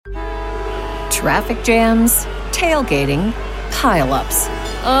Traffic jams, tailgating, pile-ups.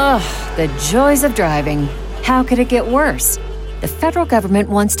 Ugh, the joys of driving. How could it get worse? The federal government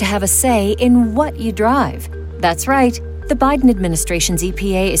wants to have a say in what you drive. That's right. The Biden administration's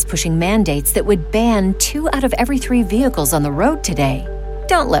EPA is pushing mandates that would ban 2 out of every 3 vehicles on the road today.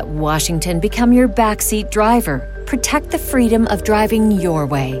 Don't let Washington become your backseat driver. Protect the freedom of driving your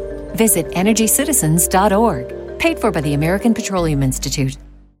way. Visit EnergyCitizens.org. Paid for by the American Petroleum Institute.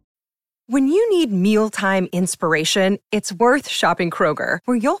 When you need mealtime inspiration, it's worth shopping Kroger,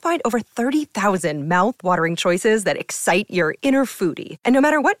 where you'll find over 30,000 mouth-watering choices that excite your inner foodie. And no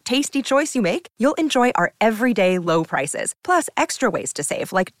matter what tasty choice you make, you'll enjoy our everyday low prices, plus extra ways to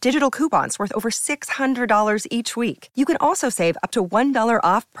save, like digital coupons worth over $600 each week. You can also save up to $1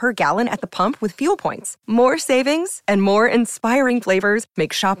 off per gallon at the pump with fuel points. More savings and more inspiring flavors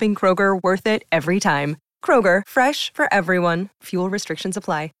make shopping Kroger worth it every time. Kroger, fresh for everyone. Fuel restrictions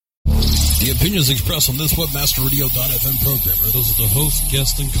apply. The opinions expressed on this WebmasterRadio.fm program are those of the host,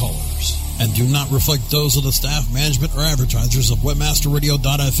 guests, and callers, and do not reflect those of the staff, management, or advertisers of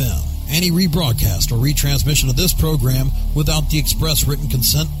WebmasterRadio.fm. Any rebroadcast or retransmission of this program without the express written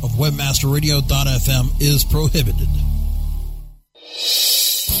consent of WebmasterRadio.fm is prohibited.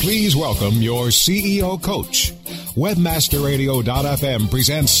 Please welcome your CEO coach. WebmasterRadio.fm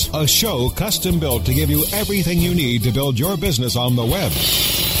presents a show custom built to give you everything you need to build your business on the web.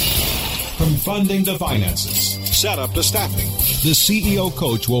 From funding to finances, setup to staffing, the CEO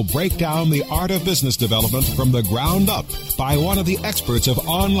coach will break down the art of business development from the ground up by one of the experts of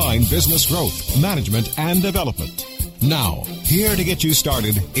online business growth, management, and development. Now, here to get you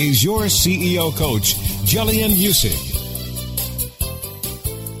started is your CEO coach, Jillian Muessig.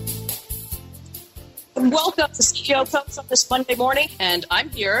 Welcome to CEO Coach on this Monday morning, and I'm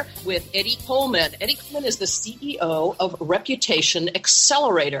here with Eddie Coleman. Eddie Coleman is the CEO of Reputation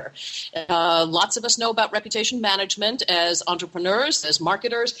Accelerator. Lots of us know about reputation management as entrepreneurs, as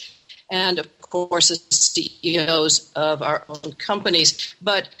marketers, and of course as CEOs of our own companies.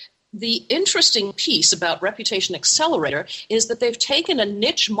 But the interesting piece about Reputation Accelerator is that they've taken a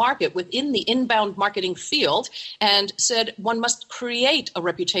niche market within the inbound marketing field and said one must create a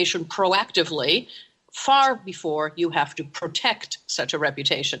reputation proactively far before you have to protect such a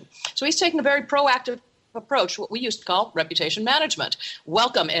reputation. So he's taken a very proactive approach, what we used to call reputation management.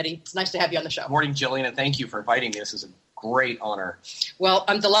 Welcome, Eddie. It's nice to have you on the show. Good morning, Jillian, and thank you for inviting me. This is a great honor. Well,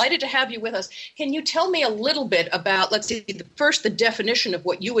 I'm delighted to have you with us. Can you tell me a little bit about, let's see, the definition of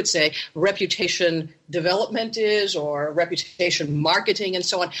what you would say reputation development is, or reputation marketing and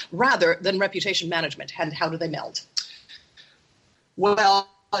so on, rather than reputation management, and how do they meld? Well,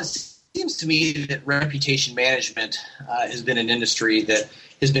 it seems to me that reputation management has been an industry that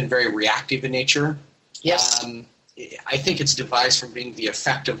has been very reactive in nature. Yes. I think it's devised from being the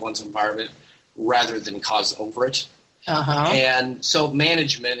effect of one's environment rather than cause over it. Uh-huh. And so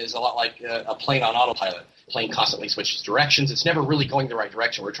management is a lot like a plane on autopilot. The plane constantly switches directions. It's never really going the right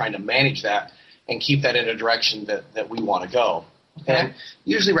direction. We're trying to manage that and keep that in a direction that we want to go. Okay. And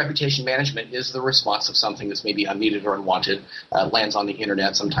usually reputation management is the response of something that's maybe unneeded or unwanted, lands on the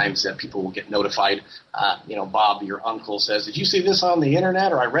internet. Sometimes people will get notified. Bob, your uncle, says, did you see this on the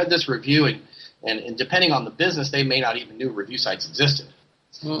internet? Or I read this review. And depending on the business, they may not even knew review sites existed.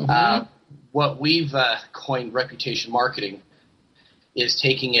 Mm-hmm. What we've coined reputation marketing is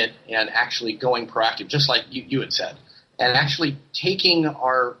taking it and actually going proactive, just like you had said, and actually taking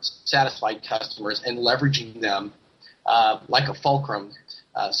our satisfied customers and leveraging them like a fulcrum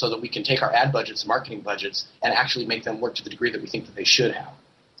so that we can take our ad budgets, marketing budgets, and actually make them work to the degree that we think that they should have.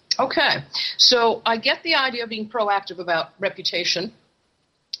 Okay. So I get the idea of being proactive about reputation.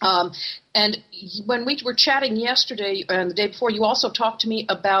 And when we were chatting yesterday and the day before, you also talked to me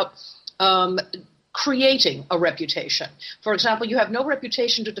about creating a reputation. For example, you have no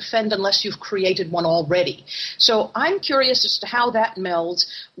reputation to defend unless you've created one already. So I'm curious as to how that melds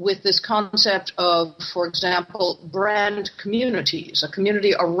with this concept of, for example, brand communities, a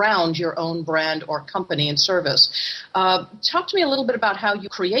community around your own brand or company and service. Talk to me a little bit about how you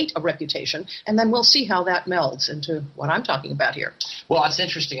create a reputation, and then we'll see how that melds into what I'm talking about here. Well, that's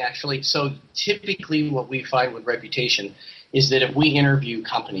interesting, actually. So typically what we find with reputation is that if we interview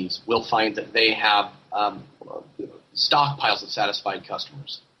companies, we'll find that they have stockpiles of satisfied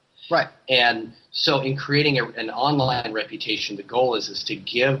customers. Right. And so in creating an online reputation, the goal is to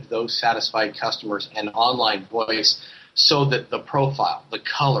give those satisfied customers an online voice so that the profile, the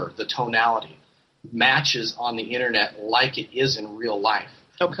color, the tonality matches on the internet like it is in real life.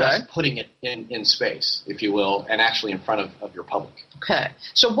 Okay. Thus putting it in space, if you will, and actually in front of your public. Okay.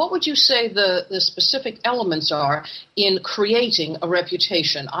 So what would you say the specific elements are in creating a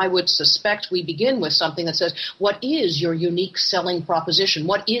reputation? I would suspect we begin with something that says, what is your unique selling proposition?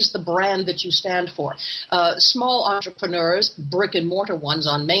 What is the brand that you stand for? Small entrepreneurs, brick and mortar ones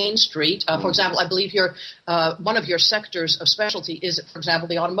on Main Street, for example, I believe one of your sectors of specialty is, for example,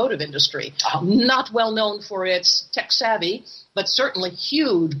 the automotive industry. Not well known for its tech savvy, but certainly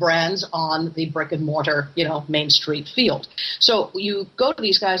huge brands on the brick and mortar, Main Street field. So you go to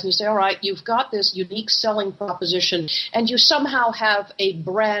these guys and you say, all right, you've got this unique selling proposition, and you somehow have a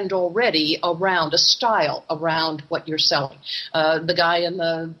brand already around, a style around what you're selling. The guy in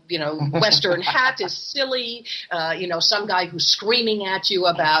the, Western hat is silly. Some guy who's screaming at you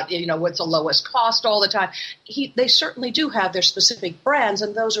about, what's the lowest cost all the time. They certainly do have their specific brands,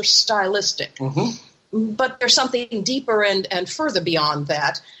 and those are stylistic. Mm-hmm. But there's something deeper and further beyond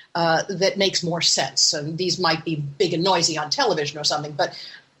that that makes more sense. And these might be big and noisy on television or something. But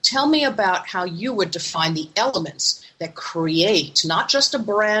tell me about how you would define the elements that create not just a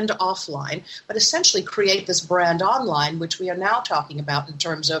brand offline, but essentially create this brand online, which we are now talking about in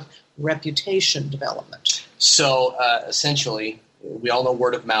terms of reputation development. So essentially, we all know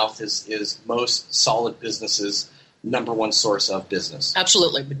word of mouth is most solid businesses' number one source of business.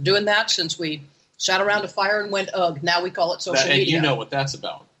 Absolutely. Been doing that since we sat around a fire and went, ugh. Now we call it social media. And you know what that's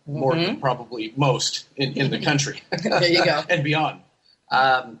about, more than probably most in the country. There you go. And beyond.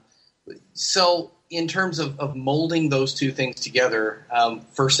 So in terms of molding those two things together,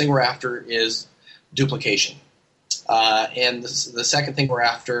 first thing we're after is duplication. And the second thing we're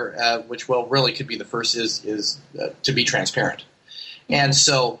after, which really could be the first, is to be transparent. And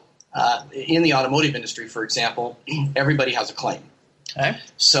so in the automotive industry, for example, everybody has a claim. Okay.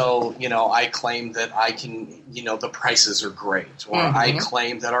 So, I claim that I can, the prices are great, or I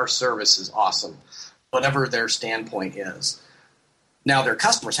claim that our service is awesome, whatever their standpoint is. Now, their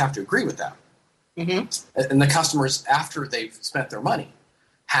customers have to agree with that. Mm-hmm. And the customers, after they've spent their money,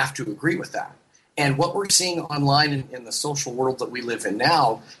 have to agree with that. And what we're seeing online in the social world that we live in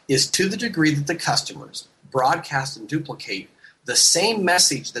now is, to the degree that the customers broadcast and duplicate the same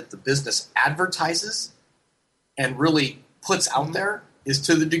message that the business advertises and really puts out there, is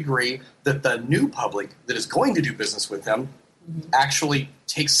to the degree that the new public that is going to do business with them actually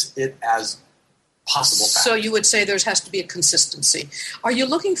takes it as possible fact. So you would say there has to be a consistency. Are you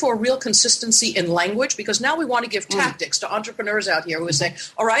looking for a real consistency in language? Because now we want to give tactics to entrepreneurs out here who say,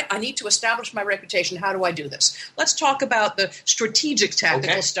 all right, I need to establish my reputation. How do I do this? Let's talk about the strategic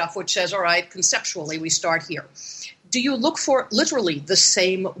tactical stuff, which says, all right, conceptually we start here. Do you look for literally the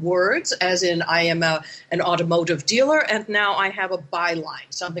same words, as in I am an automotive dealer and now I have a byline,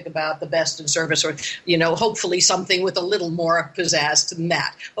 something about the best in service, or, hopefully something with a little more pizzazz than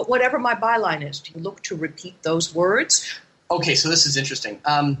that. But whatever my byline is, do you look to repeat those words? Okay, so this is interesting.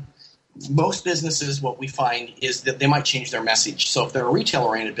 Most businesses, what we find is that they might change their message. So if they're a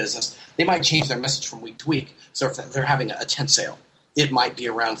retail-oriented business, they might change their message from week to week. So if they're having a tent sale, it might be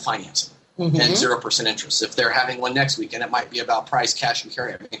around financing. And 0% interest. If they're having one next weekend, it might be about price, cash, and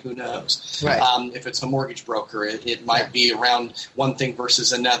carry. I mean, who knows? Right. If it's a mortgage broker, it might be around one thing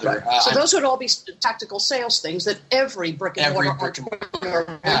versus another. Right. So those would all be tactical sales things that every brick and mortar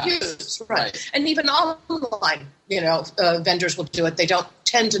entrepreneur will use. Right. And even online, vendors will do it. They don't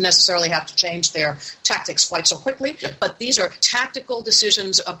tend to necessarily have to change their tactics quite so quickly, but these are tactical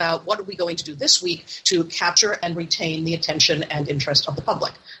decisions about what are we going to do this week to capture and retain the attention and interest of the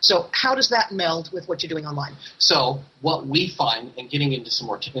public. So how does that meld with what you're doing online? So what we find, and getting into some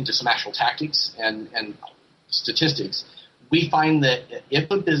actual tactics and statistics, we find that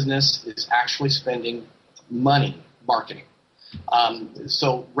if a business is actually spending money marketing,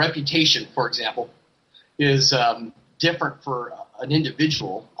 so reputation, for example, is different for an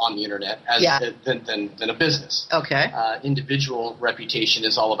individual on the internet than a business. Okay. Individual reputation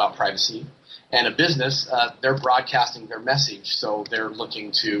is all about privacy. And a business, they're broadcasting their message, so they're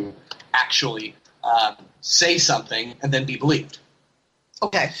looking to actually say something and then be believed.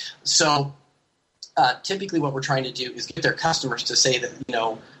 Okay. So typically what we're trying to do is get their customers to say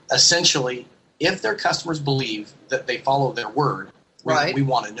that, essentially, if their customers believe that they follow their word, we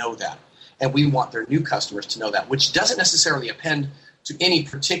want to know that. And we want their new customers to know that, which doesn't necessarily append to any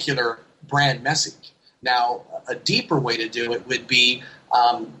particular brand message. Now, a deeper way to do it would be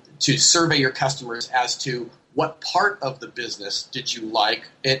to survey your customers as to what part of the business did you like.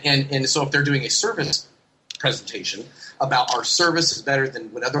 And so if they're doing a service presentation about our service is better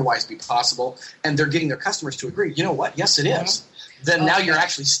than would otherwise be possible, and they're getting their customers to agree, you know what? Yes, it is. then now you're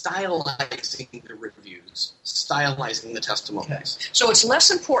actually stylizing the reviews, stylizing the testimonials. Okay. So it's less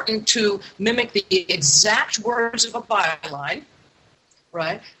important to mimic the exact words of a byline,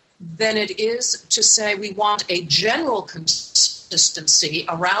 right, than it is to say we want a general consistency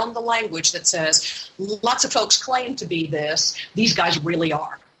around the language that says lots of folks claim to be this, these guys really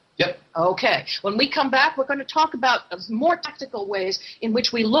are. Yep. Okay. When we come back, we're going to talk about more tactical ways in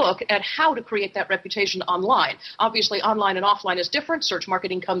which we look at how to create that reputation online. Obviously, online and offline is different. Search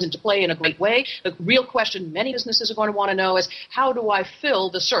marketing comes into play in a great way. The real question many businesses are going to want to know is, how do I fill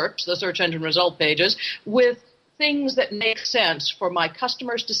the search engine result pages, with things that make sense for my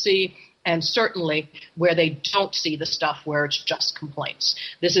customers to see, and certainly where they don't see the stuff where it's just complaints.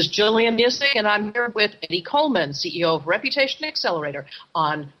 This is Jillian Muessig, and I'm here with Eddie Coleman, CEO of Reputation Accelerator,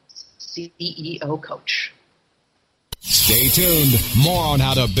 on CEO Coach. Stay tuned. More on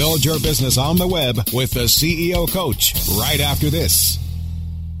how to build your business on the web with the CEO Coach right after this.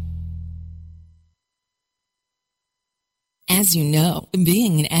 As you know,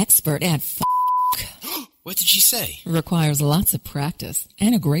 being an expert at What did she say? requires lots of practice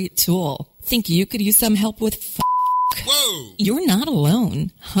and a great tool. Think you could use some help with Whoa! You're not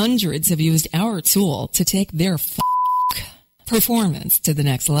alone. Hundreds have used our tool to take their performance to the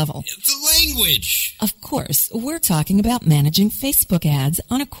next level. The language! Of course, we're talking about managing Facebook ads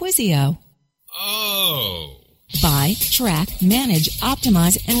on Acquisio. Oh. Buy, track, manage,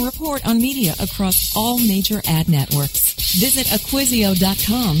 optimize, and report on media across all major ad networks. Visit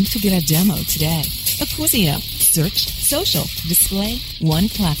Acquisio.com to get a demo today. Acquisio. Search, social, display, one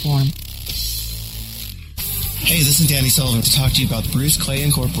platform. Hey, this is Danny Sullivan to talk to you about Bruce Clay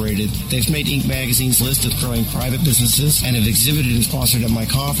Incorporated. They've made Inc. Magazine's list of growing private businesses and have exhibited and sponsored at my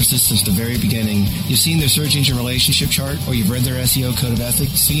conferences since the very beginning. You've seen their search engine relationship chart, or you've read their SEO code of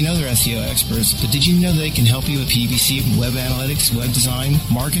ethics, so you know they're SEO experts. But did you know they can help you with PPC, web analytics, web design,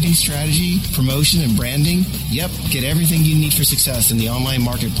 marketing strategy, promotion, and branding? Yep, get everything you need for success in the online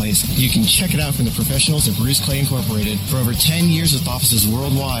marketplace. You can check it out from the professionals at Bruce Clay Incorporated. For over 10 years with offices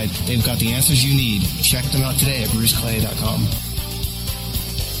worldwide, they've got the answers you need. Check them out today at bruceclay.com.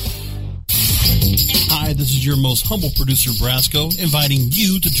 Hi, this is your most humble producer, Brasco, inviting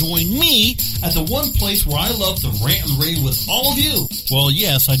you to join me at the one place where I love to rant and rave with all of you. Well,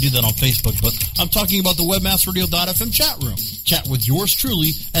 yes, I do that on Facebook, but I'm talking about the webmasterradio.fm chat room. Chat with yours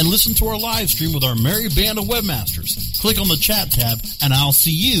truly and listen to our live stream with our merry band of webmasters. Click on the chat tab and I'll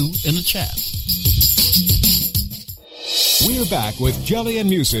see you in the chat. We're back with Jillian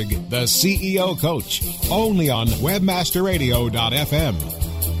Muessig, the CEO Coach, only on webmasterradio.fm.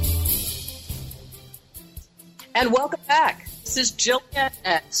 And welcome back. This is Jillian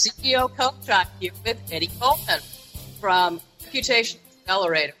at CEO Coach. I'm here with Eddie Coleman from Reputation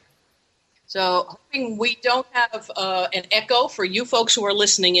Accelerator. So hoping we don't have an echo for you folks who are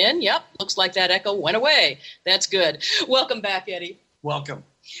listening in. Yep, looks like that echo went away. That's good. Welcome back, Eddie. Welcome.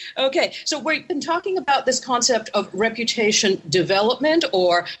 Okay, so we've been talking about this concept of reputation development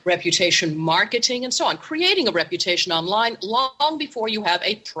or reputation marketing and so on, creating a reputation online long before you have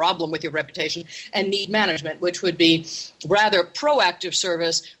a problem with your reputation and need management, which would be rather proactive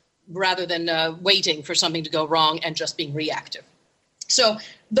service rather than waiting for something to go wrong and just being reactive. So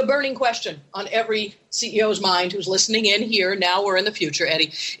the burning question on every CEO's mind who's listening in here now or in the future,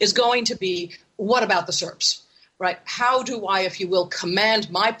 Eddie, is going to be, what about the SERPs? Right? How do I, if you will, command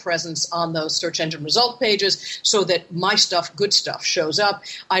my presence on those search engine result pages so that my stuff, good stuff, shows up?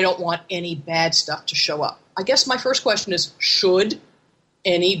 I don't want any bad stuff to show up. I guess my first question is, should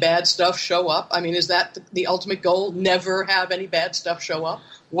any bad stuff show up? I mean, is that the ultimate goal? Never have any bad stuff show up?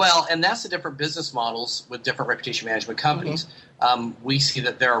 Well, and that's the different business models with different reputation management companies. Mm-hmm. We see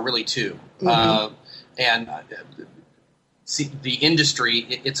that there are really two. Mm-hmm. See, the industry,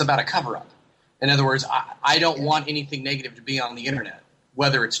 it's about a cover-up. In other words, I don't want anything negative to be on the internet.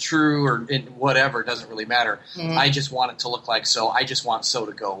 Whether it's true or whatever, it doesn't really matter. Mm-hmm. I just want it to look like so. I just want so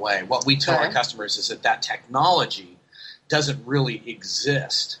to go away. What we tell our customers is that technology doesn't really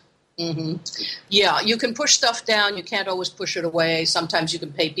exist. Mm-hmm. Yeah, you can push stuff down. You can't always push it away. Sometimes you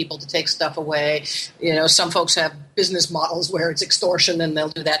can pay people to take stuff away. You know, some folks have business models where it's extortion and they'll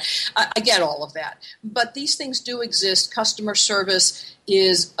do that. I get all of that. But these things do exist. Customer service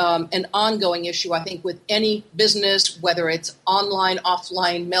is an ongoing issue, I think, with any business, whether it's online,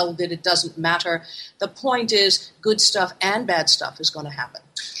 offline, melded, it doesn't matter. The point is good stuff and bad stuff is going to happen.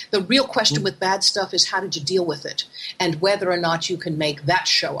 The real question with bad stuff is how did you deal with it and whether or not you can make that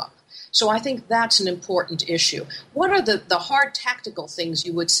show up. So I think that's an important issue. What are the hard tactical things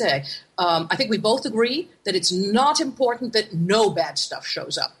you would say? I think we both agree that it's not important that no bad stuff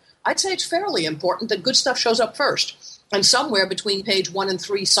shows up. I'd say it's fairly important that good stuff shows up first. And somewhere between page 1 and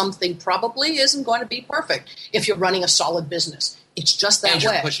 3, something probably isn't going to be perfect if you're running a solid business. It's just that and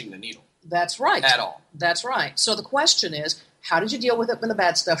way. You're pushing the needle. That's right. At all. That's right. So the question is, how did you deal with it when the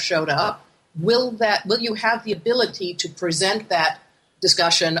bad stuff showed up? Will you have the ability to present that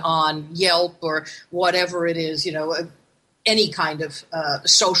discussion on Yelp or whatever it is, any kind of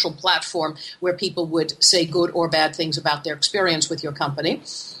social platform where people would say good or bad things about their experience with your company?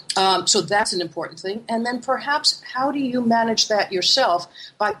 So that's an important thing. And then perhaps how do you manage that yourself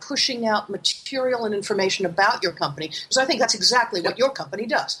by pushing out material and information about your company? Because I think that's exactly what your company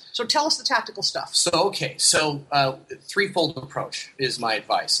does. So tell us the tactical stuff. So threefold approach is my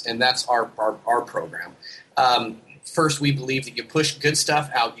advice, and that's our program. First, we believe that you push good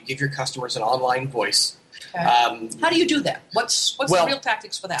stuff out. You give your customers an online voice. Okay. How do you do that? What's the real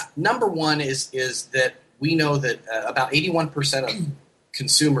tactics for that? Number one is that we know that about 81% of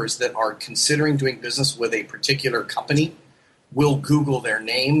consumers that are considering doing business with a particular company will Google their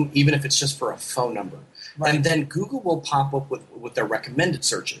name, even if it's just for a phone number. Right. And then Google will pop up with their recommended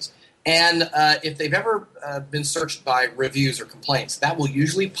searches. And if they've ever been searched by reviews or complaints, that will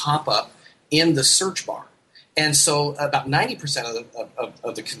usually pop up in the search bar. And so about 90%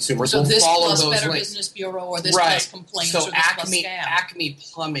 of the consumers will follow those links. So this plus Better Business Bureau or this plus complaints or this plus scam. Acme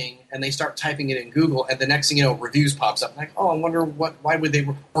Plumbing, and they start typing it in Google, and the next thing you know, reviews pops up. Like, I wonder why would they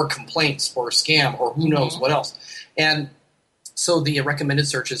report complaints or scam or who knows what else. And so the recommended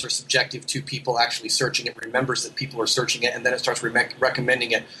searches are subjective to people actually searching it, remembers that people are searching it, and then it starts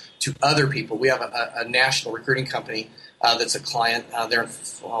recommending it to other people. We have a national recruiting company that's a client. They're in,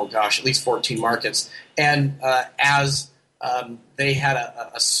 at least 14 markets. And as they had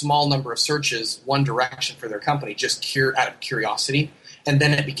a small number of searches, one direction for their company, just out of curiosity, and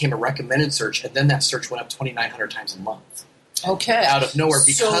then it became a recommended search, and then that search went up 2,900 times a month. Okay. Out of nowhere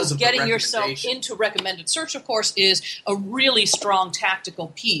because of the getting yourself into recommended search, of course, is a really strong tactical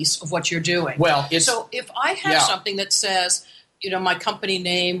piece of what you're doing. Well, so if I have something that says, my company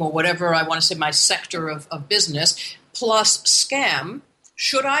name or whatever I want to say, my sector of business, plus scam,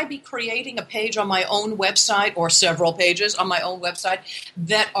 should I be creating a page on my own website or several pages on my own website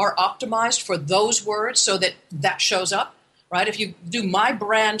that are optimized for those words so that shows up? Right? If you do my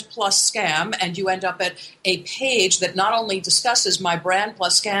brand plus scam and you end up at a page that not only discusses my brand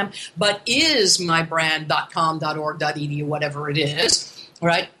plus scam, but is mybrand.com.org.edu, whatever it is,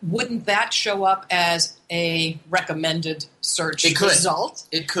 right? Wouldn't that show up as a recommended search result?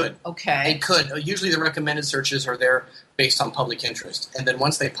 It could. Okay. It could. Usually the recommended searches are there based on public interest. And then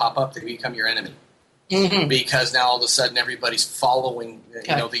once they pop up, they become your enemy. Mm-hmm. Because now all of a sudden everybody's following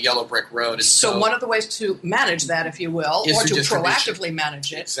the yellow brick road. And so one of the ways to manage that, if you will, or to proactively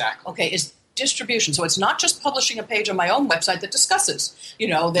manage it, is distribution. So it's not just publishing a page on my own website that discusses, in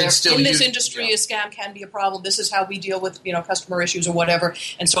this industry a scam can be a problem. This is how we deal with, customer issues or whatever,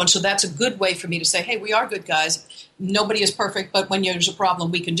 and so on. So that's a good way for me to say, hey, we are good guys. Nobody is perfect, but when there's a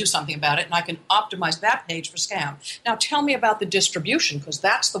problem, we can do something about it, and I can optimize that page for scam. Now tell me about the distribution, because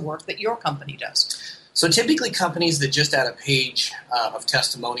that's the work that your company does. So typically companies that just add a page of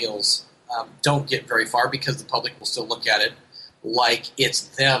testimonials don't get very far because the public will still look at it like it's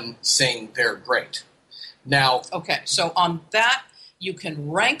them saying they're great. Now, okay, so on that, you can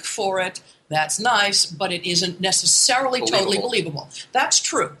rank for it. That's nice, but it isn't necessarily totally believable. That's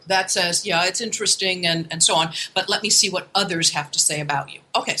true. That says, it's interesting and so on, but let me see what others have to say about you.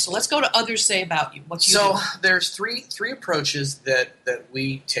 Okay, so let's go to others say about you. What do you do? There's three approaches that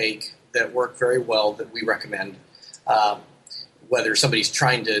we take that work very well that we recommend, whether somebody's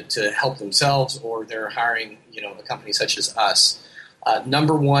trying to help themselves or they're hiring a company such as us.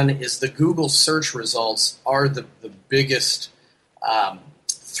 Number one is the Google search results are the biggest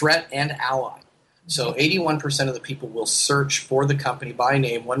threat and ally. So 81% of the people will search for the company by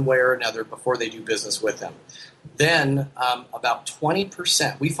name one way or another before they do business with them. Then about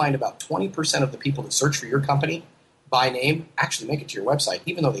 20%, we find about 20% of the people that search for your company by name actually make it to your website,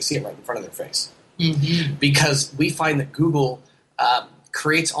 even though they see it right in front of their face. Mm-hmm. Because we find that Google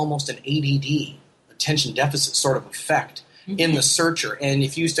creates almost an ADD, attention deficit sort of effect in the searcher. And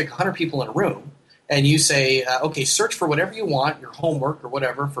if you stick 100 people in a room and you say, okay, search for whatever you want, your homework or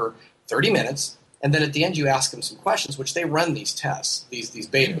whatever, for 30 minutes, and then at the end you ask them some questions, which they run these tests, these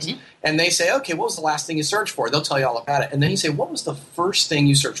betas, and they say, okay, what was the last thing you searched for? They'll tell you all about it. And then you say, what was the first thing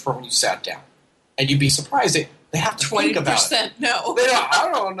you searched for when you sat down? And you'd be surprised they have to think about it. 20% no. I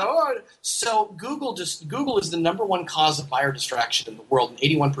don't know. So Google is the number one cause of buyer distraction in the world, and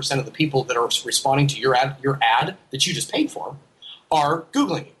 81% of the people that are responding to your ad that you just paid for are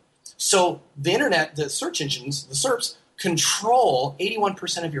Googling you. So the internet, the search engines, the SERPs, control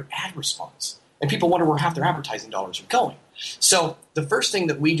 81% of your ad response. And people wonder where half their advertising dollars are going. So the first thing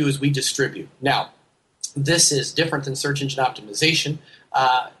that we do is we distribute. Now, this is different than search engine optimization,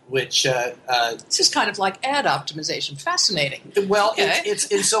 which this is kind of like ad optimization. Fascinating. Well, okay.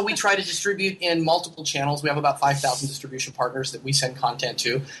 And so we try to distribute in multiple channels. We have about 5,000 distribution partners that we send content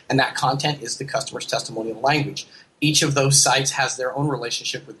to, and that content is the customer's testimonial language. Each of those sites has their own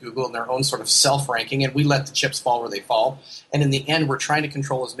relationship with Google and their own sort of self-ranking, and we let the chips fall where they fall. And in the end, we're trying to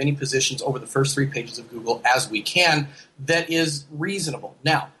control as many positions over the first 3 pages of Google as we can that is reasonable.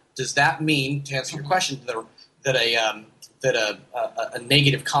 Now, does that mean, to answer your question, that a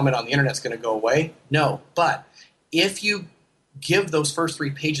negative comment on the internet is going to go away? No. But if you give those first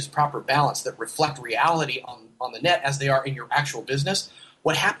 3 pages proper balance that reflect reality on the net as they are in your actual business,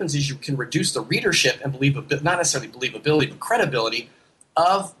 what happens is you can reduce the readership and not necessarily believability, but credibility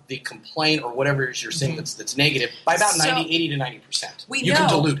of the complaint or whatever it is you're saying that's negative by about 80 to 90%. You can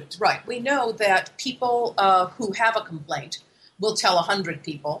dilute it. Right. We know that people who have a complaint will tell 100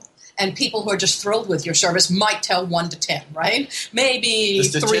 people, and people who are just thrilled with your service might tell 1 to 10, right? Maybe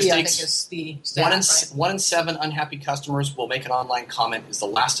 3, I think, is the stat, 1 in 7 unhappy customers will make an online comment is the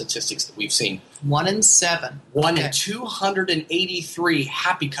last statistics that we've seen. 1 in 7. 1 in 283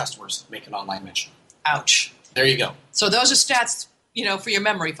 happy customers make an online mention. Ouch. There you go. So those are stats, for your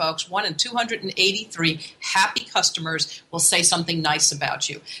memory, folks. 1 in 283 happy customers will say something nice about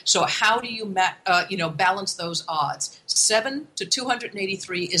you. So how do you balance those odds? 7 to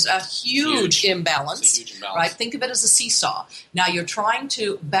 283 is a huge imbalance. It's a huge imbalance. Right? Think of it as a seesaw. Now you're trying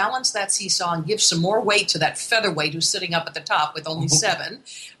to balance that seesaw and give some more weight to that featherweight who's sitting up at the top with only 7,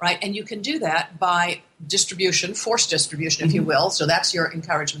 right? And you can do that by distribution, forced distribution, if you will. So that's your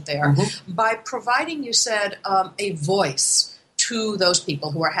encouragement there. By providing, you said, a voice to those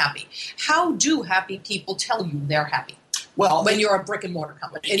people who are happy. How do happy people tell you they're happy? Well, when you're a brick and mortar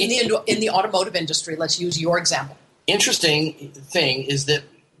company in the automotive industry, let's use your example. Interesting thing is that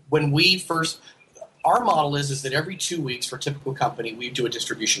when we first, our model is that every 2 weeks for a typical company we do a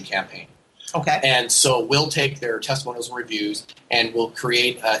distribution campaign. Okay. And so we'll take their testimonials and reviews and we'll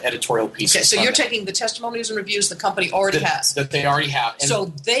create editorial pieces. Okay, so you're taking the testimonials and reviews the company already has. That they already have. And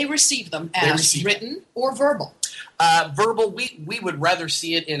so they receive them as written or verbal? Verbal, we would rather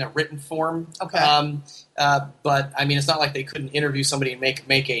see it in a written form. Okay. But I mean, it's not like they couldn't interview somebody and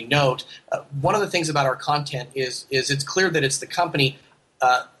make a note. One of the things about our content is it's clear that it's the company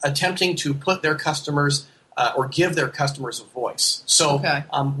attempting to put their customers or give their customers a voice. So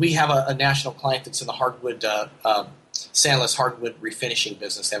we have a national client that's in the hardwood, sandless hardwood refinishing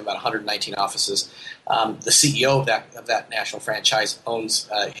business. They have about 119 offices. The CEO of that national franchise owns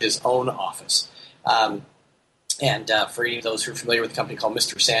his own office. And for any of those who are familiar with a company called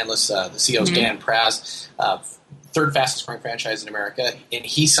Mr. Sandless, the CEO is Dan Praz, third fastest growing franchise in America, and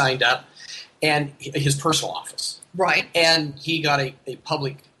he signed up, and his personal office. Right. And he got a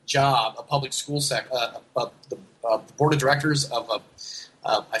public job, a public school the board of directors of,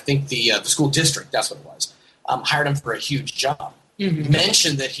 I think, the school district, that's what it was, hired him for a huge job.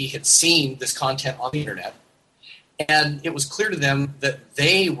 Mentioned that he had seen this content on the internet. And it was clear to them that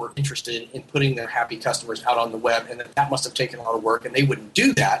they were interested in putting their happy customers out on the web, and that must have taken a lot of work, and they wouldn't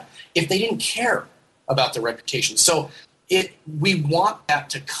do that if they didn't care about their reputation. So we want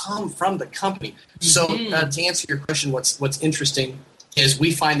that to come from the company. So to answer your question, what's interesting is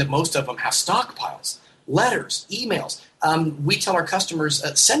we find that most of them have stockpiles, letters, emails. We tell our customers,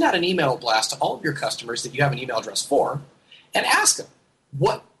 send out an email blast to all of your customers that you have an email address for, and ask them,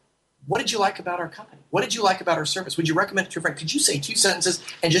 what did you like about our company? What did you like about our service? Would you recommend it to your friend? Could you say 2 sentences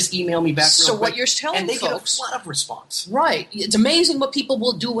and just email me back real quick? So what you're telling and they folks, get a flood of response. Right. It's amazing what people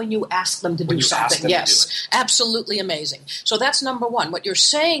will do when you ask them to do something. Yes, to do it. Absolutely amazing. So that's number one. What you're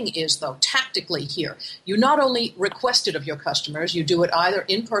saying is, though, tactically here, you not only request it of your customers, you do it either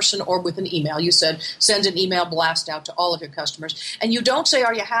in person or with an email. You said send an email blast out to all of your customers. And you don't say,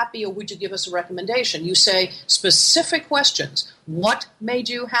 are you happy, or would you give us a recommendation? You say specific questions. What made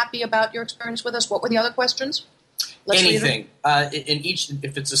you happy about your experience with us? What were the other questions? Anything. In each,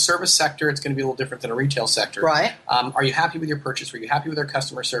 if it's a service sector, it's going to be a little different than a retail sector. Right. Are you happy with your purchase? Were you happy with our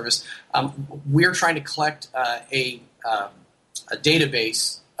customer service? We're trying to collect a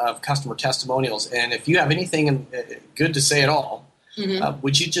database of customer testimonials, and if you have anything good to say at all,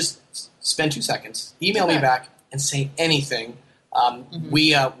 would you just spend 2 seconds, email me back, and say anything?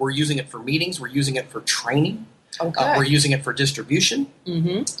 We're using it for meetings. We're using it for training. Okay. We're using it for distribution,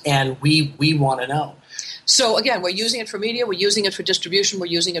 and we want to know. So, again, we're using it for media, we're using it for distribution, we're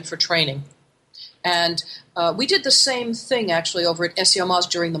using it for training. And we did the same thing, actually, over at SEO Moz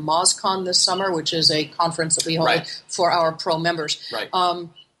during the MozCon this summer, which is a conference that we hold for our pro members. Right.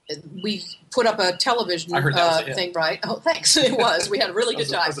 we put up a television thing, right? Oh, thanks. It was. We had a really good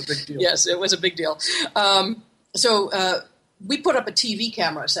time. That was a big deal. Yes, it was a big deal. We put up a TV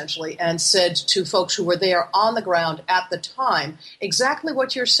camera, essentially, and said to folks who were there on the ground at the time exactly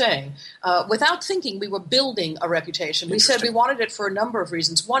what you're saying. Without thinking, we were building a reputation. We said we wanted it for a number of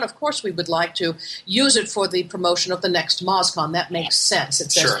reasons. One, of course, we would like to use it for the promotion of the next MozCon. That makes sense.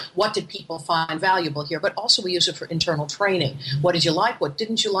 It says, what did people find valuable here? But also we use it for internal training. What did you like? What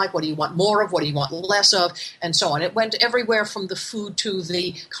didn't you like? What do you want more of? What do you want less of? And so on. It went everywhere from the food to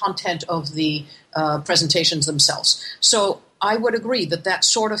the content of the presentations themselves. So I would agree that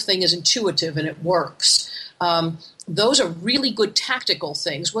sort of thing is intuitive and it works. Those are really good tactical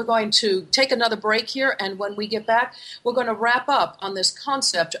things. We're going to take another break here, and when we get back, we're going to wrap up on this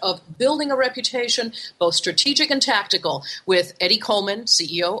concept of building a reputation, both strategic and tactical, with Eddie Coleman,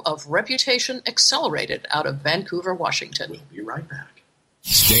 CEO of Reputation Accelerated out of Vancouver, Washington. We'll be right back.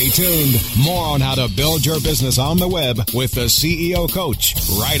 Stay tuned. More on how to build your business on the web with the CEO Coach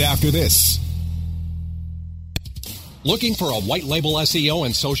right after this. Looking for a white label SEO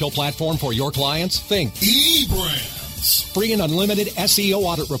and social platform for your clients? Think eBrands. Free and unlimited SEO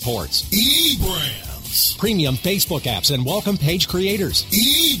audit reports. eBrands. Premium Facebook apps and welcome page creators.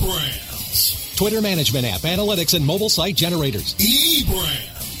 eBrands. Twitter management app, analytics, and mobile site generators.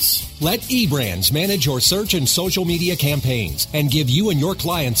 eBrands. Let eBrands manage your search and social media campaigns and give you and your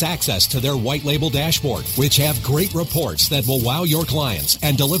clients access to their white label dashboard, which have great reports that will wow your clients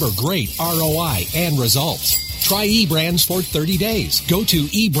and deliver great ROI and results. Try eBrands for 30 days. Go to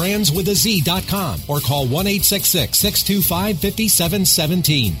eBrandsWithAZ.com or call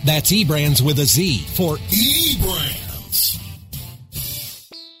 1-866-625-5717. That's eBrands with a Z for eBrands.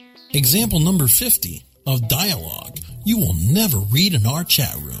 Example number 50 of dialogue you will never read in our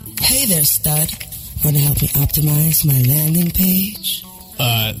chat room. Hey there, stud. Want to help me optimize my landing page?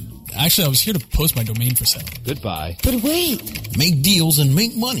 Actually, I was here to post my domain for sale. Goodbye. But wait. Make deals and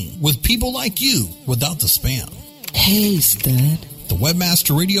make money with people like you without the spam. Hey, stud. The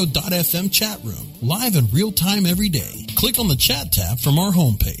WebmasterRadio.fm chat room, live in real time every day. Click on the chat tab from our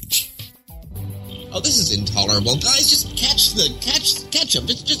homepage. Oh, this is intolerable. Guys, just catch them.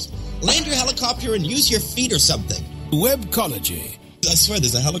 Just land your helicopter and use your feet or something. Webcology. I swear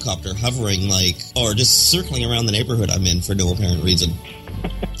there's a helicopter hovering or just circling around the neighborhood I'm in for no apparent reason.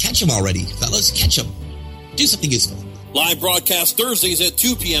 Catch them already, fellas. Catch them. Do something useful. Live broadcast Thursdays at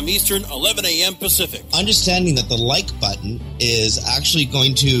 2 p.m. Eastern, 11 a.m. Pacific. Understanding that the like button is actually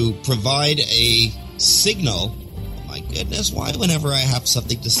going to provide a signal. Oh my goodness, why whenever I have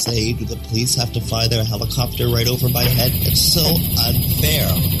something to say, do the police have to fly their helicopter right over my head? It's so unfair.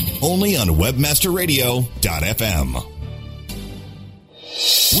 Only on WebmasterRadio.fm.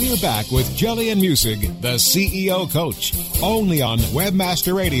 We're back with Jillian Muessig, the CEO Coach, only on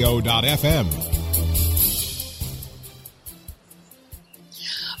WebmasterRadio.fm.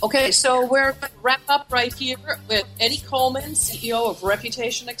 Okay, so we're going to wrap up right here with Eddie Coleman, CEO of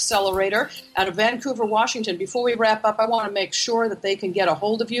Reputation Accelerator out of Vancouver, Washington. Before we wrap up, I want to make sure that they can get a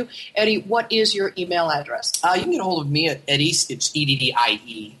hold of you. Eddie, what is your email address? You can get a hold of me at Eddie. It's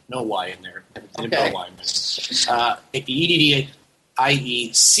EDDIE, no Y in there. Okay. No Y in there. EDDIEC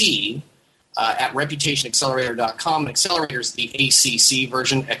at reputationaccelerator.com. Accelerator is the ACC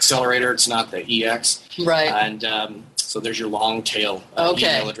version. Accelerator, it's not the EX. Right. And so there's your long tail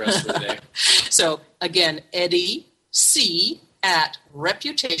email address for the day. So, again, Eddie C at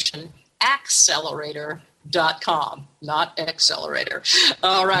reputationaccelerator.com, not accelerator.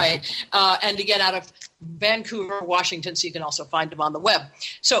 All right. And again, out of Vancouver, Washington, so you can also find them on the web.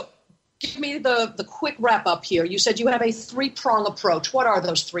 So, give me the quick wrap-up here. You said you have a three-prong approach. What are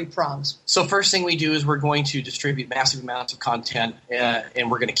those three prongs? So first thing we do is we're going to distribute massive amounts of content, and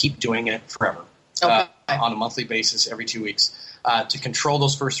we're going to keep doing it forever on a monthly basis every 2 weeks to control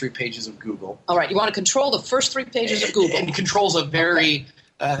those first 3 pages of Google. All right. You want to control the first 3 pages of Google. And control's a very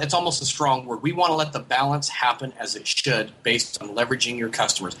it's almost a strong word. We want to let the balance happen as it should based on leveraging your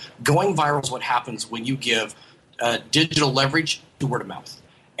customers. Going viral is what happens when you give digital leverage to word of mouth.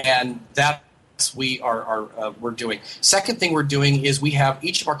 And that's we're doing. Second thing we're doing is we have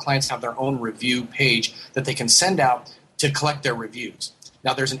each of our clients have their own review page that they can send out to collect their reviews.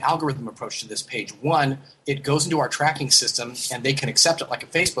 Now, there's an algorithm approach to this page. One, it goes into our tracking system, and they can accept it like a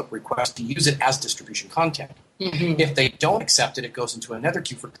Facebook request to use it as distribution content. Mm-hmm. If they don't accept it, it goes into another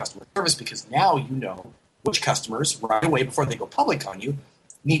queue for customer service because now you know which customers right away before they go public on you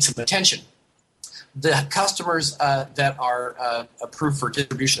need some attention. The customers that are approved for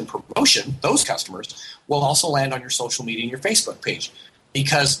distribution and promotion, those customers, will also land on your social media and your Facebook page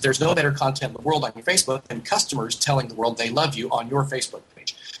because there's no better content in the world on your Facebook than customers telling the world they love you on your Facebook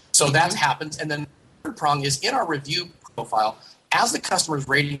page. So that happens. And then the third prong is in our review profile, as the customer is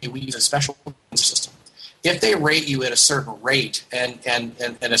rating you, we use a special system. If they rate you at a certain rate and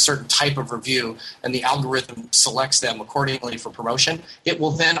a certain type of review, and the algorithm selects them accordingly for promotion, it will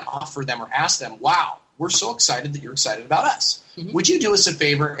then offer them or ask them, wow, we're so excited that you're excited about us. Mm-hmm. Would you do us a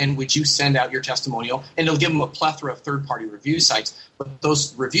favor and would you send out your testimonial? And it'll give them a plethora of third-party review sites, but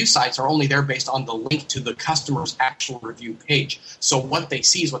those review sites are only there based on the link to the customer's actual review page. So what they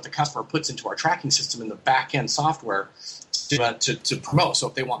see is what the customer puts into our tracking system in the back-end software to promote. So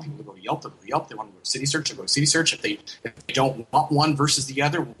if they want people to go to Yelp, they'll go to Yelp. They want to go to City Search, they'll go to City Search. If they don't want one versus the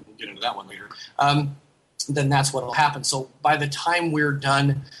other, we'll get into that one later, then that's what will happen. So by the time we're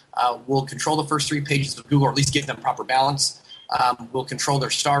done, we'll control the first 3 pages of Google, or at least give them proper balance. We'll control their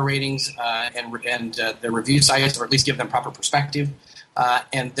star ratings and their review sites, or at least give them proper perspective,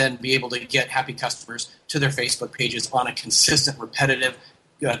 and then be able to get happy customers to their Facebook pages on a consistent, repetitive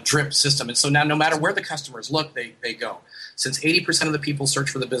drip system. And so now no matter where the customers look, they go. Since 80% of the people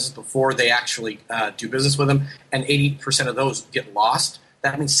search for the business before they actually do business with them, and 80% of those get lost,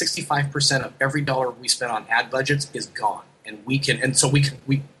 that means 65% of every dollar we spend on ad budgets is gone. And we fix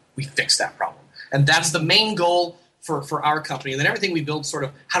that problem. And that's the main goal for our company. And then everything we build, sort of,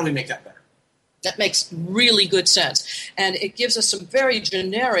 how do we make that better? That makes really good sense. And it gives us some very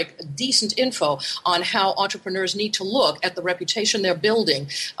generic, decent info on how entrepreneurs need to look at the reputation they're building.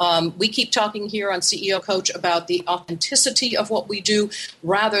 We keep talking here on CEO Coach about the authenticity of what we do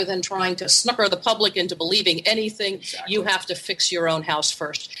rather than trying to snooker the public into believing anything. Exactly. You have to fix your own house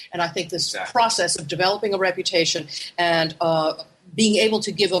first. And I think this process of developing a reputation and being able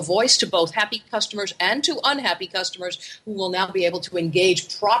to give a voice to both happy customers and to unhappy customers who will now be able to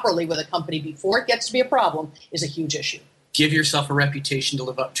engage properly with a company before it gets to be a problem is a huge issue. Give yourself a reputation to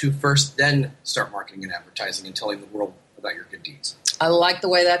live up to first, then start marketing and advertising and telling the world about your good deeds. I like the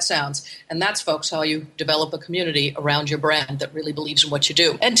way that sounds. And that's, folks, how you develop a community around your brand that really believes in what you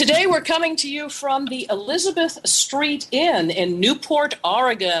do. And today we're coming to you from the Elizabeth Street Inn in Newport,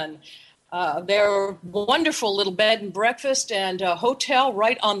 Oregon. They're wonderful little bed and breakfast and hotel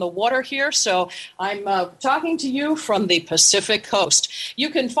right on the water here. So I'm talking to you from the Pacific Coast. You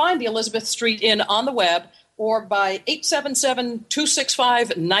can find the Elizabeth Street Inn on the web or by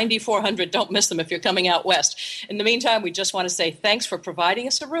 877-265-9400. Don't miss them if you're coming out west. In the meantime, we just want to say thanks for providing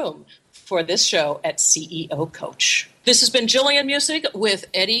us a room for this show at CEO Coach. This has been Jillian Muessig with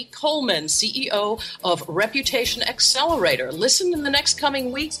Eddie Coleman, CEO of Reputation Accelerator. Listen in the next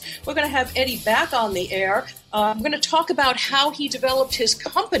coming weeks. We're going to have Eddie back on the air. I'm going to talk about how he developed his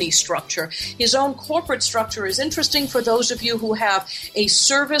company structure. His own corporate structure is interesting for those of you who have a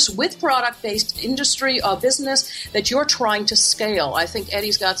service with product-based industry or business that you're trying to scale. I think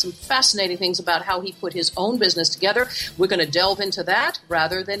Eddie's got some fascinating things about how he put his own business together. We're going to delve into that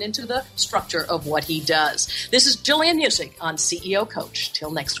rather than into the structure of what he does. This is Jillian Muessig on CEO Coach. Till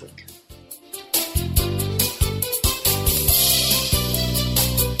next week.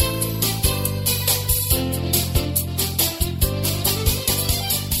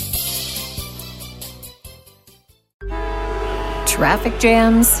 Traffic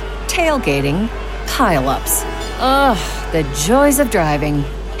jams, tailgating, pileups. Ugh, the joys of driving.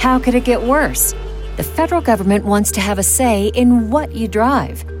 How could it get worse? The federal government wants to have a say in what you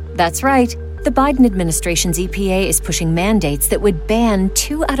drive. That's right. The Biden administration's EPA is pushing mandates that would ban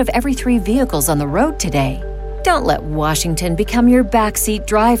 2 out of every 3 vehicles on the road today. Don't let Washington become your backseat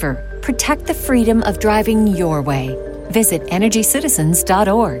driver. Protect the freedom of driving your way. Visit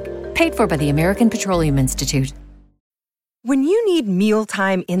EnergyCitizens.org. Paid for by the American Petroleum Institute. When you need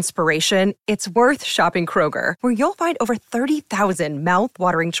mealtime inspiration, it's worth shopping Kroger, where you'll find over 30,000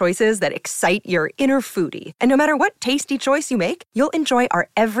 mouth-watering choices that excite your inner foodie. And no matter what tasty choice you make, you'll enjoy our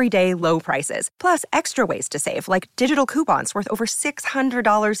everyday low prices, plus extra ways to save, like digital coupons worth over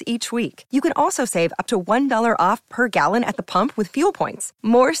 $600 each week. You can also save up to $1 off per gallon at the pump with fuel points.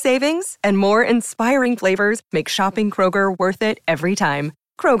 More savings and more inspiring flavors make shopping Kroger worth it every time.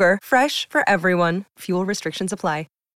 Kroger, fresh for everyone. Fuel restrictions apply.